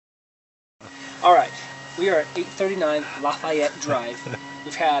All right, we are at 839 Lafayette Drive.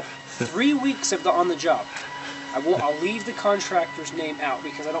 We've had 3 weeks on the job. I'll leave the contractor's name out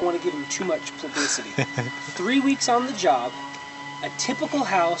because I don't want to give him too much publicity. 3 weeks on the job. A typical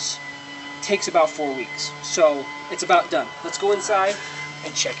house takes about 4 weeks, so it's about done. Let's go inside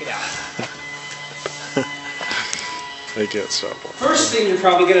and check it out. I can't stop. First thing you're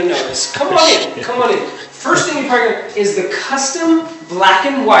probably going to notice, come on in, come on in. First thing you're probably going to notice is the custom black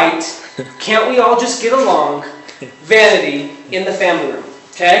and white, can't we all just get along, vanity in the family room,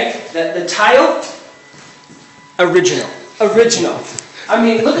 okay? The tile, original. I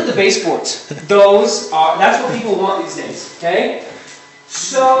mean, look at the baseboards. That's what people want these days, okay?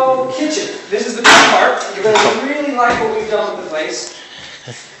 So, kitchen. This is the best part. You're going to really like what we've done with the place.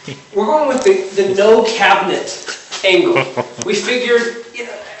 We're going with the no cabinet angle. We figured, you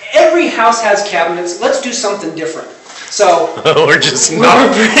know, every house has cabinets. Let's do something different. So we're just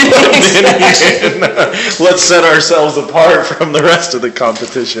not let's set ourselves apart from the rest of the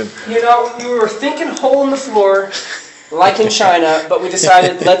competition. You know, we were thinking hole in the floor, like in China, but we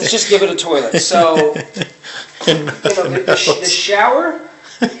decided let's just give it a toilet. So you know, the shower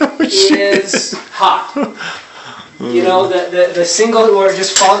is hot. You know, the single where it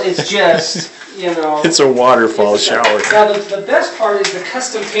just falls, it's just, you know. It's a waterfall shower. Now, the best part is the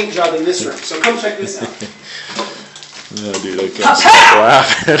custom paint job in this room. So come check this out. No, dude, I can't stop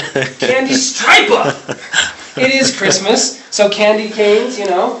laughing. Candy striper! It is Christmas, so candy canes, you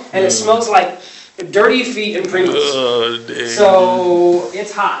know, and it smells like dirty feet and Pringles. Oh, dang. So,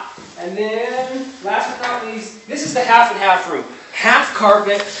 it's hot. And then, last but not least, this is the half and half room. Half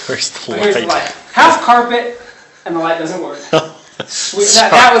carpet. Where's the light? Here's the light. Half carpet, and the light doesn't work.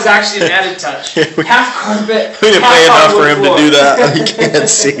 That was actually an added touch. Half carpet. We didn't pay enough for him to do that. You can't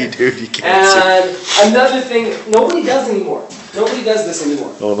see, dude. You can't see. And another thing, nobody does anymore. Nobody does this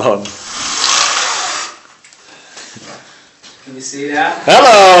anymore. Hold on. Can you see that?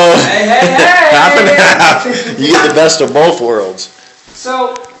 Hello. Hey, hey, hey. Half and half. You get the best of both worlds.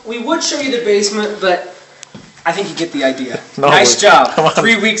 So we would show you the basement, but I think you get the idea. No, nice job.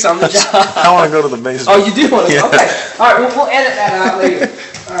 3 weeks on the job. I want to go to the basement. Oh, you do want to? Yeah. Okay. All right. We'll edit that out later.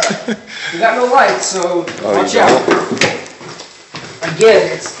 All right. We got no lights, so watch out.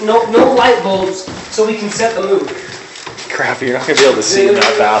 Again, it's no light bulbs, so we can set the mood. Crap, you're not gonna be able to see in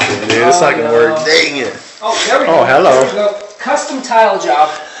that bathroom, dude. It's not gonna work. Dang it. Oh, there we go. Oh, hello. There we go. Custom tile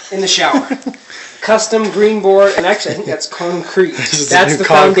job in the shower. Custom green board, and actually I think that's concrete. That's the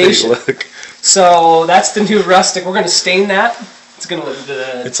foundation. Look. So that's the new rustic. We're going to stain that. It's going to look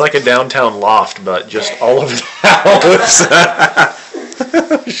good. It's like a downtown loft, but just all over the house.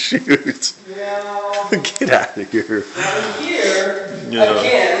 Shoot. Now, get out of here. Now here,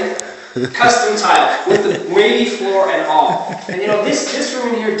 again, custom tile with the wavy floor and all. And you know, this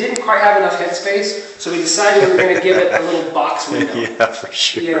room in here didn't quite have enough headspace, so we decided we were going to give it a little box window. Yeah, for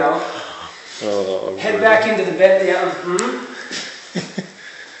sure. You know. Oh, head back into the bed. Yeah.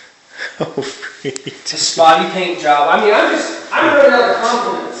 Oh, it's a spotty paint job. I mean, I'm running out of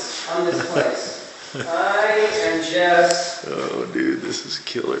compliments on this place. I am just. Oh, dude, this is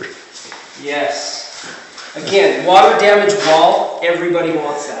killer. Yes. Again, water damage wall. Everybody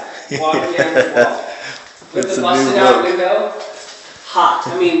wants that. Water damage wall. With the busted out window. Hot.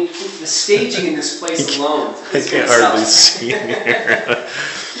 I mean, the staging in this place alone. I can hardly see here.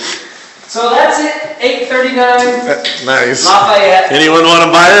 So that's it, 839 Nice. Lafayette. Anyone want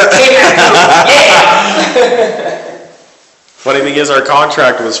to buy it? Yeah! Funny thing is, our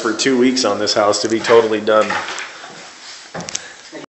contract was for 2 weeks on this house to be totally done.